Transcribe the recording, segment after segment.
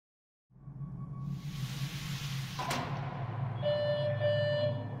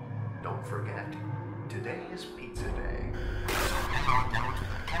forget, today is pizza day.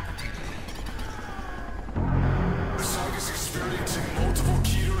 The site is experiencing multiple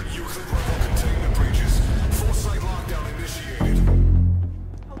Keter and Euclid level containment breaches. Foresight lockdown initiated.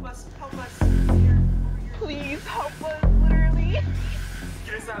 Help us, help us. Here. Please help us, literally.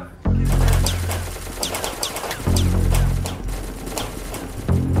 Get us out.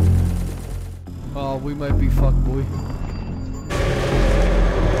 Oh, we might be fucked, boy.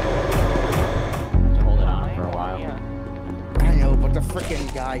 Hold it on for a while. I know, but the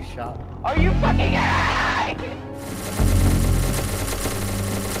freaking guy shot. Are you fucking alive?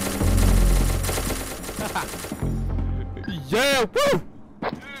 Yeah, woo!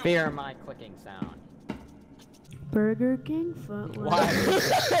 Fear my clicking sound. Burger King footless.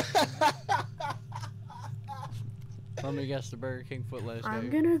 Let me guess the Burger King footless. I'm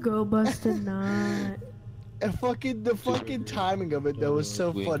gonna go bust a nut. And the fucking timing of it though was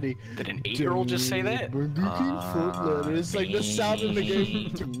so funny. Did an 8-year-old just say that? Burger King footless. It's like the sound in the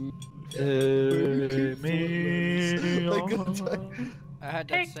game. I had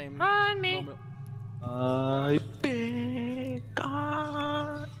that same moment. I think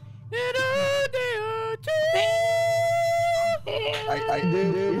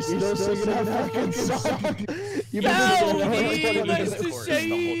You're still singing that fucking song. You've been singing that Nice to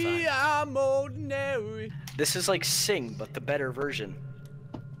say I'm ordinary. This is like Sing, but the better version.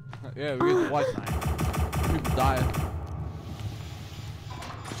 Yeah, we get the white side. People dying.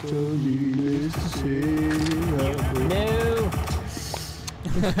 So needless to say,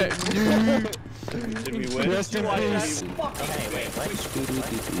 Did we win? Rest in peace. Okay, wait, what?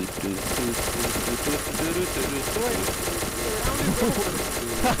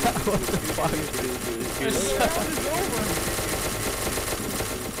 What the fuck?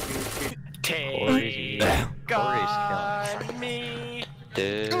 Take me.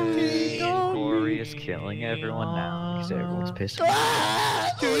 Corey is killing everyone now because everyone's pissed off.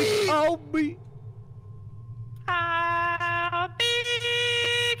 I'll be.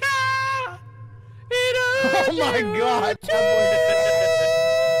 Oh my god!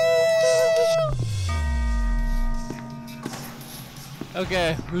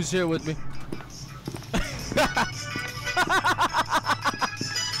 Okay, who's here with me?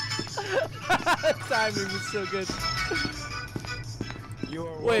 Timing was so good. You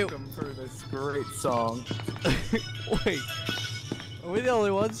are Wait. welcome for this great song. Wait, are we the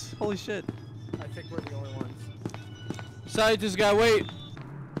only ones? Holy shit. I think we're the only ones. Scientist guy, wait.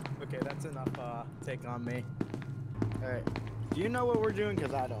 Okay, that's enough take on me. Alright. Do you know what we're doing?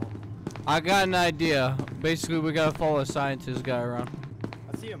 Cause I don't. I got an idea. Basically, we gotta follow a scientist guy around.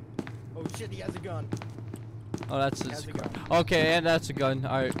 I see him. Oh shit, he has a gun. Oh, that's He has a gun. okay, and that's a gun.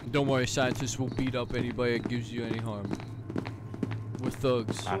 Alright, don't worry, scientists will beat up anybody that gives you any harm. We're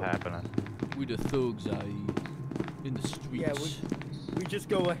thugs. Not happening. We the thugs, in the streets. Yeah, we just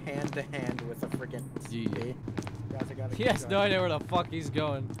go hand to hand with a freaking SCP. Guys, I gotta He has no idea where the fuck he's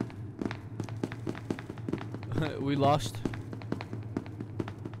going. We lost.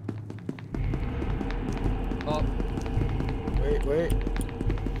 Oh. Wait.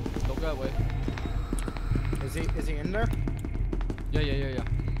 Don't go that way. Is he in there? Yeah.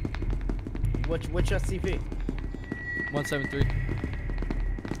 Which SCP? 173.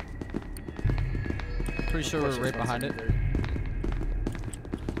 Pretty sure we're right behind it.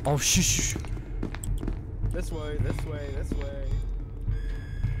 Oh, shh. This way.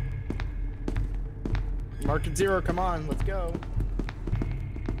 Market 0, come on, let's go.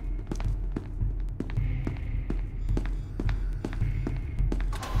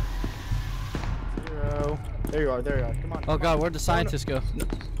 0. There you are, come on. Oh god, where'd the scientists go?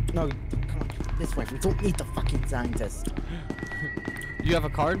 No, come on, this way. We don't need the fucking scientist. You have a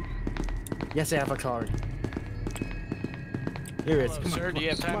card? Yes, I have a card. Here it is. Hello, sir, do you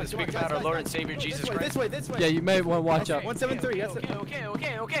have time to speak about our Lord and Savior Jesus Christ? This way. Yeah, you may want to watch out. 173, yes.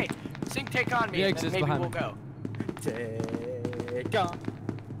 Okay. Sing Take On Me, The and exit's then maybe behind we'll me. go. Take on.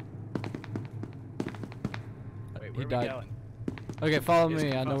 Wait, He where died. are we going? Okay, follow Here's me.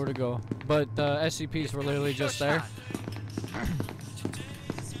 the I know where to go. But the SCPs were literally just there.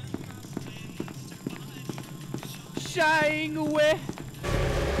 Shying away.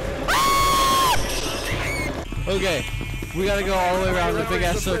 Okay, we gotta go all the way around the big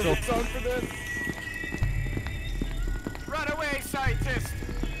ass circle. Run away, scientist!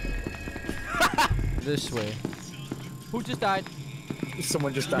 This way. Who just died?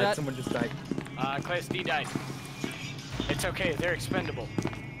 Someone just died. Class D died. It's okay, they're expendable.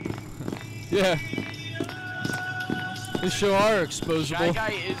 Yeah. They sure are Shy exposable.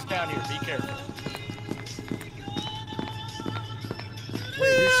 Guy is down here, be careful.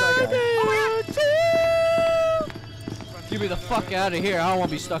 Wait, who's Shy Guy? me the fuck out of here. I don't want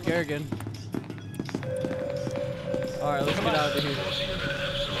to be stuck here again. Alright, let's get out of here.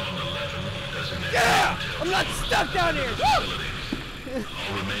 Yeah! I'm not stuck down here! All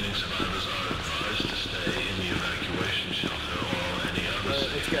remaining survivors are advised to stay in the evacuation shelter or any other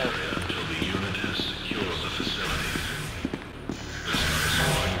safe area until the unit has secured the facility.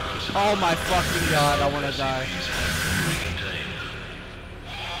 Oh my fucking god, I want to die.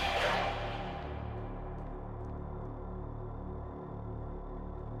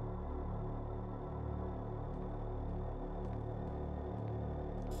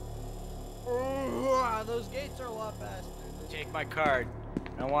 Those gates are a lot faster. Take my card.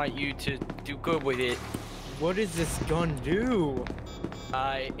 I want you to do good with it. What does this gun do?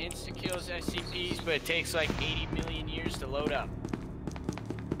 Insta-kills SCPs, but it takes like 80 million years to load up.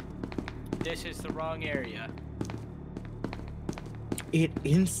 This is the wrong area. It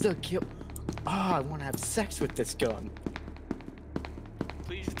insta-kill. Ah, I want to have sex with this gun.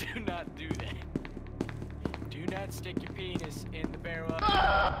 Please do not do that. Do not stick your penis in the barrel.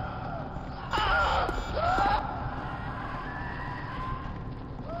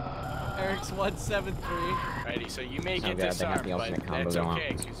 Eric's 173. Alrighty, so you may get God, this they got arm, the but ultimate combo that's going on.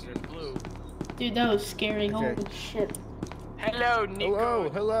 okay, because they're blue. Dude, that was scary. Holy shit. Hello, Nico. Hello,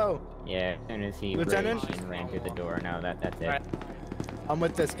 hello. Yeah, as soon as he Lieutenant? raged and ran through the door, no, that's it. Alright. I'm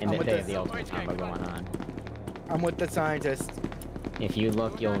with this. And I'm with they have this. the ultimate combo going on. I'm with the scientist. If you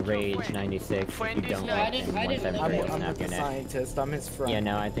look, you'll rage 96. If you don't, No, I then didn't know 173 will I'm snap with your the neck. scientist. I'm his friend. Yeah,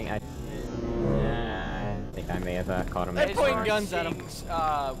 no, I think I may have caught him. They're This pointing arm guns at him. sings,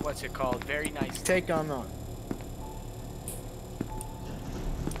 what's it called? Very nice. Take on.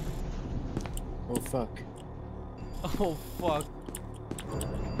 Oh fuck. Oh fuck.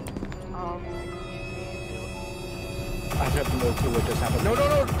 I have no clue what just happened. No,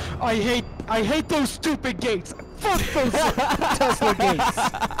 no, no! I hate those stupid gates! Fuck those Tesla gates!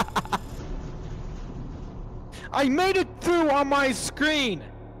 I made it through on my screen!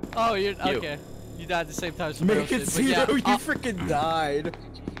 Oh, you're okay. You died at the same time as Make Sparrow it did, but yeah, zero, you freaking died.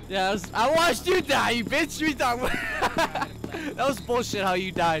 yeah, I watched you die, you bitch. You thought that was bullshit how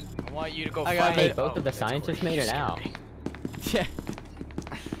you died. I want you to go I got find Hey, it. both of the scientists made it out. Yeah.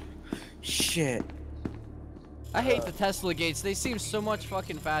 Shit. I hate the Tesla gates. They seem so much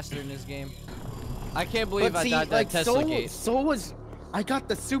fucking faster in this game. I can't believe But I see, died that like, Tesla gate. so was... I got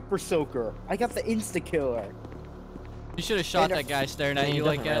the super soaker. I got the insta-killer. You should have shot and that guy staring at It you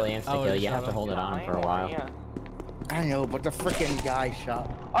doesn't like that. really I insta-kill, would've you shot have to him. hold it on for a while. I know, but the freaking guy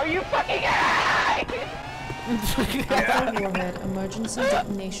shot. Are you fucking alive? Warhead, emergency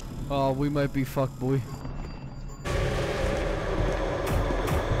detonation. Oh, we might be fucked, boy.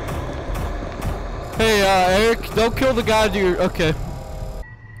 Hey, Eric, don't kill the guy to your... Okay.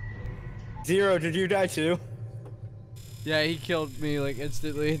 Zero, did you die too? Yeah, he killed me, like,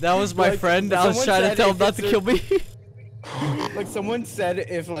 instantly. That was my Like, friend. I was someone trying to said tell him if not to it's kill me. Like someone said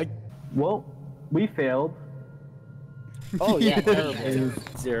if like... Well, we failed. Oh yeah, Yeah. terrible.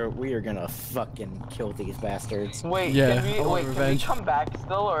 Zero, we are gonna fucking kill these bastards. Wait, Yeah, can we, I want wait, can we revenge. come back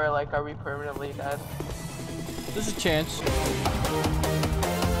still, or like, are we permanently dead? There's a chance.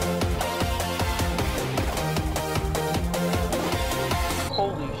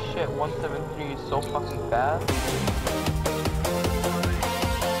 Holy shit, 173 is so fucking fast.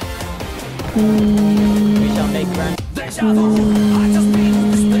 We shall make friends. We shall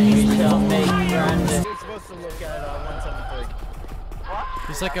make friends. You're supposed to look at 173.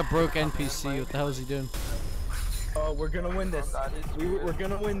 He's like a broke NPC. What the hell is he doing? Oh, we're gonna win this. We're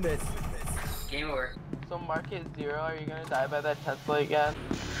gonna win this. Game over. So Market Zero, are you gonna die by that Tesla again?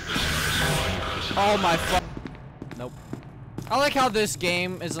 Oh my fuck. Nope. I like how this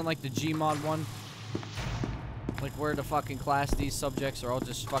game isn't like the Gmod one. Like where the fucking class these subjects are all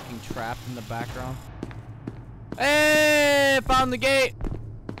just fucking trapped in the background. Hey, found the gate.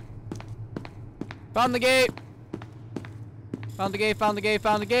 Found the gate. Found the gate, found the gate,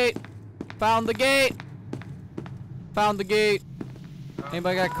 found the gate. Found the gate. Found the gate.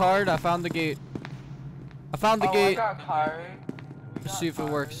 Anybody got a card? I found the gate. I found the gate. I got card. Let's see if it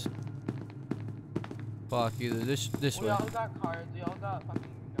works. Fuck, either this We way. all got cards. We all got fucking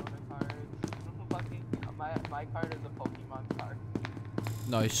Nona cards. Fucking, my card is a Pokemon card.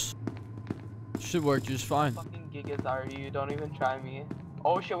 Nice. Should work just fine. Fucking gigas are you? Don't even try me.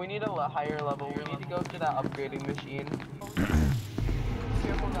 Oh shit, we need a higher level. We need to go to that upgrading machine.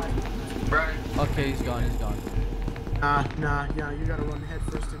 Careful, guys. Okay, he's gone, he's gone. Nah, you gotta run head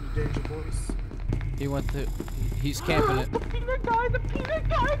first into danger, boys. He went to... He's camping it. The peanut guy, the peanut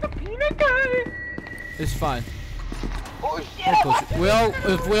guy, the peanut guy! It's fine. Oh We'll shit! push it.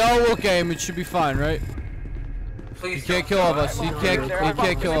 If we all look at him, it should be fine, right? You can't kill all of us. You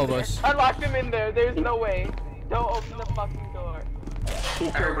can't kill all of us. I locked him in there. There's no way. Don't open the fucking door.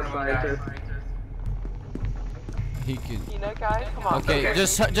 He can. Peanut guy, come on. Okay,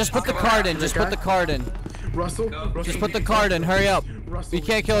 just put the card in. Just put the card in. Just put the card in. Hurry up. You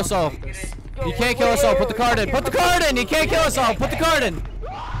can't kill us all. You can't kill us all. Put the card in. Put the card in. You can't kill us all. Put the card in.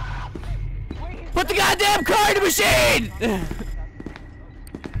 Put the goddamn card in the machine!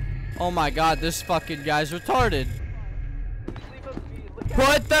 Oh my god, this fucking guy's retarded.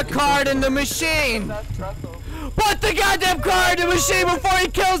 Put the card in the machine! Put the goddamn card in the machine before he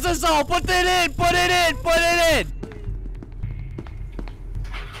kills us all! Put it in! Put it in! Put it in!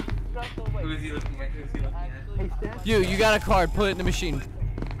 Who is he looking at? Who is he looking at? You got a card. Put it in the machine.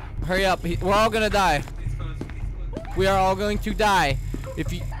 Hurry up. We're all gonna die. We are all going to die.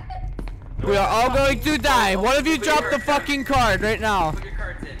 If you... We are all going to die. One of you drop the fucking card right now.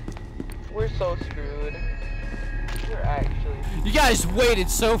 We're so screwed. We're actually. You guys waited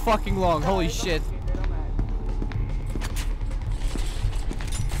so fucking long. Holy shit.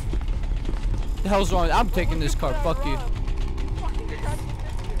 The hell's wrong? I'm taking this card. Fuck you. It's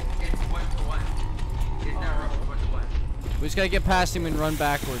 1-to-1. It's not wrong. 1-to-1. We just gotta get past him and run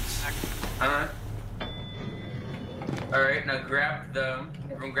backwards. Alright, now grab the.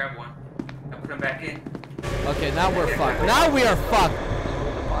 Everyone grab one. Now put them back in. Okay, now we're fucked. Now we are fucked.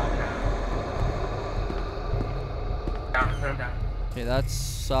 Down, put them down. Okay, that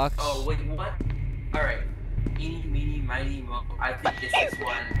sucks. Oh, wait, what? Alright. Eeny, meeny, miny, mo. I think this is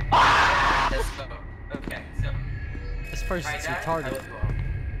one. Let's go. Okay, so. This person's retarded.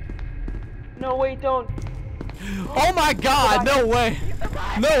 No, wait, don't. Oh my god, no way.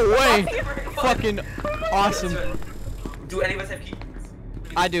 No way. Fucking awesome. Do any of us have keys?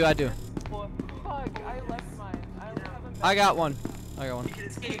 I do. Fuck, I left mine. I got one. I got one. You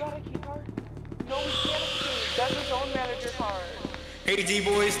got a key card? No, we can't escape. That's his own manager card. Hey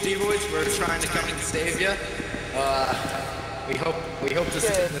D-boys, we're trying to come and save you. We hope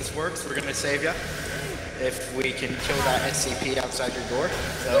this works. We're gonna save you if we can kill that SCP outside your door.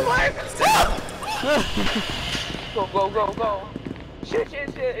 So, Go. Shit.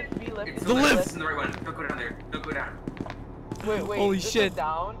 It's B lift. It's the lift. This is the right one. Don't go down there. Don't go down. Wait. Holy this shit. Is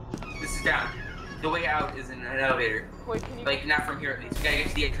down? This is down. The way out is in an elevator. Wait, can you... Like, not from here at least. We gotta get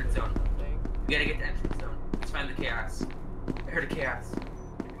to the entrance zone. We gotta get to the entrance zone. Let's find the chaos. I heard a chaos.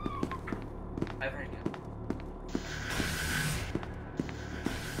 I've heard it.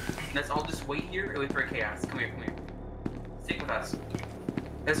 Let's all just wait here and wait for a chaos. Come here. Stick with us.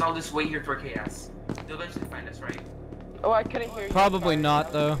 Let's all just wait here for chaos. They'll eventually find us, right? Oh, I couldn't hear you. Probably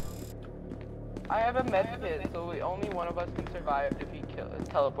not, though. I have a med kit, so only one of us can survive if he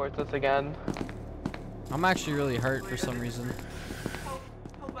teleports us again. I'm actually really hurt for some reason.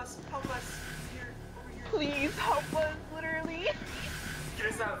 Help us. Here, over here. Please help us, literally. Get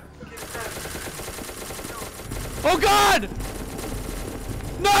us out. Oh god!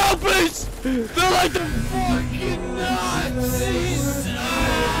 No, please! They're like the fucking Nazis!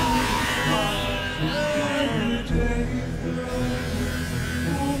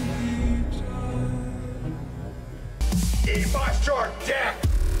 Eat my short dick!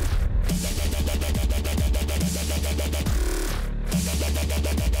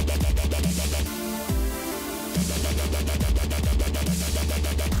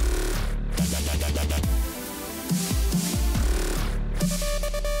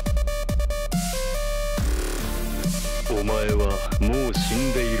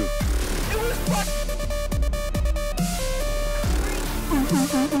 It was